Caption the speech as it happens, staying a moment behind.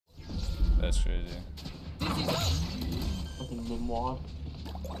That's crazy.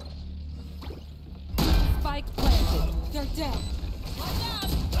 Spike planted. They're dead. Watch out!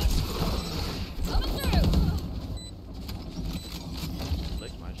 Coming through!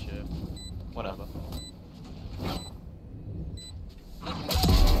 Lick my shit. Whatever.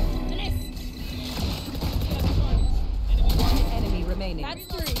 One enemy remaining. That's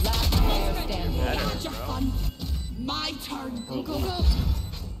 3. Last player standing. Better, bro. My turn. Go, go, go.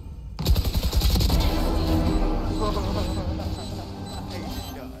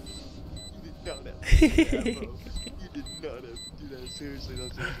 You did not have to do that, bro. You did not have to do that. Seriously, no,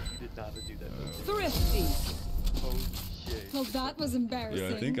 seriously, you did not have to do that. Thrifty. Holy shit. Well, that was embarrassing.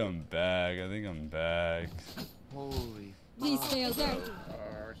 Yo, I think I'm back. Holy. Please stay out there.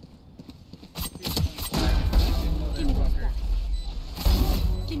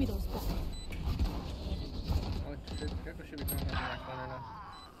 Give me those back.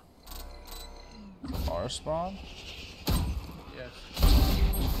 Our spawn? Yes.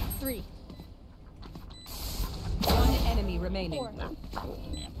 3. One enemy remaining. 4.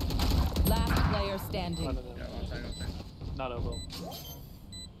 Last player standing. Not over.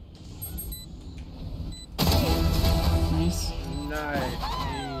 Nice. Nice.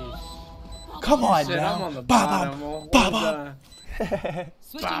 Come on Shit, now. I'm on the Baba. bottom. Baba.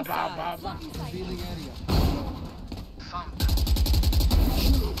 Switching sides.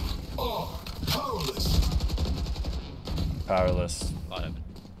 Powerless. Bottom.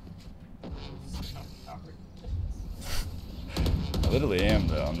 I literally am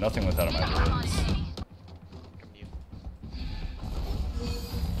though. I'm nothing without my abilities.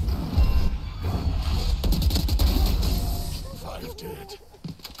 Five dead.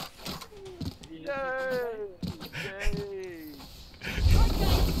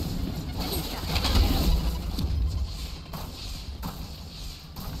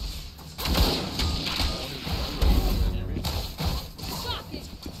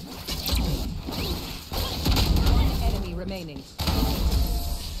 Enemy remaining.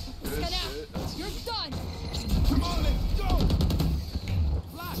 Get out. You're done. Come on, let's go.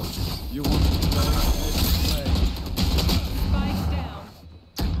 You want to play? Spike down.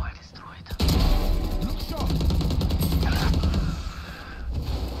 Look sharp.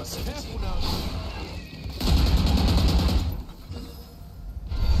 Careful now.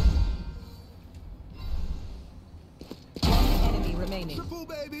 One enemy remaining. Triple,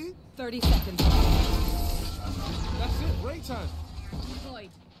 baby. 30 seconds. That's it. Break time. Deployed.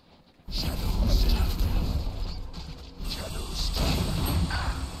 Shadows.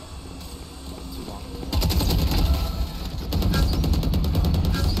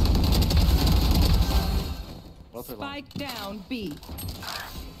 Spike down B.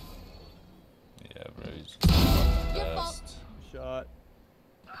 Yeah, bro. He's Your fault. best. Shot.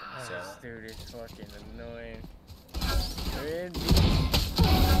 So- This dude is fucking annoying.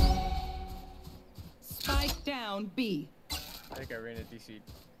 Spike down B. I think I ran a DC.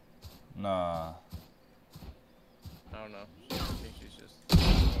 Nah. I don't know. I think she's just.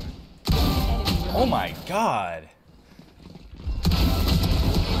 Enemy Oh my god.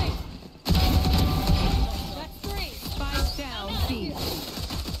 That's 3. Spike down B.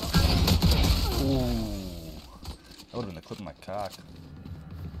 Ooh. That would've been the clip of my cock.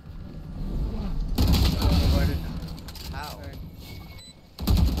 How?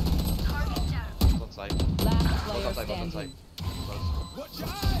 Looks like. Last Look player on site, look on site. standing. Watch your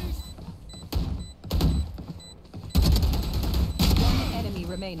eyes. One enemy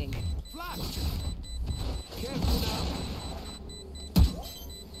remaining. Flash. Careful now.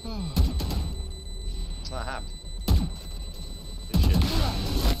 It's not half. Good shit.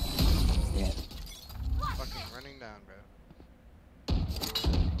 Yeah. Fucking running down, bro.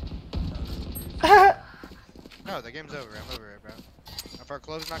 No, the game's over. I'm over it, bro. If our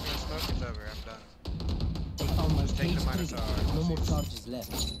clove's not gonna smoke, it's over. I'm done. They found my Just take the cage minus trigger. R. No more charges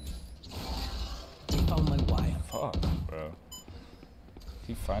left. They found my wire. Fuck, bro.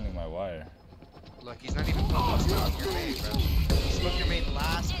 Keep finding my wire. Look, he's not even close to your main, bro. He smoked your main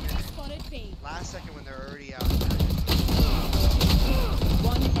last minute. Spotted B. Last second when they're already out.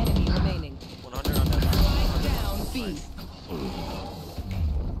 One enemy remaining. 100 on that. Spike down B.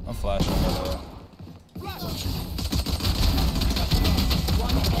 I'm flashing over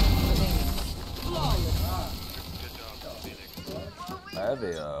One enemy remaining. Flawless. Good job, Phoenix. I have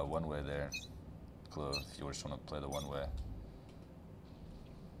a one-way there. Clove, if you just want to play the one-way.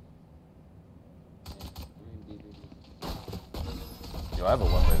 Yo, I have a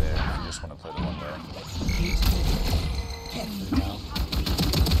one-way there if you just want to play the one-way. Cage trigger. Careful now.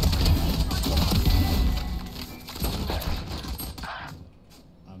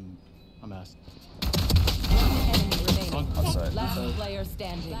 I'm out. last. One enemy remaining. Outside. Last player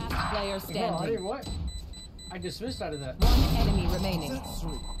standing. Last player No, I standing. didn't what? I dismissed out of that. One enemy remaining. I just missed.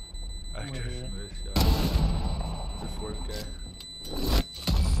 The fourth guy.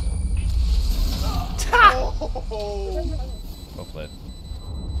 Well played.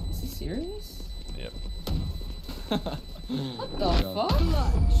 Is he serious? Yep. What the fuck?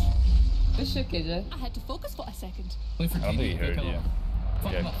 Good shit, KJ. I had to focus for a second. I don't think he heard you.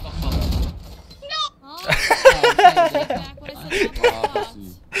 Fuck him Yeah. up, fuck him up. Oh, Oh, back what I said about that.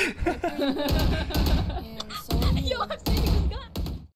 Yeah, so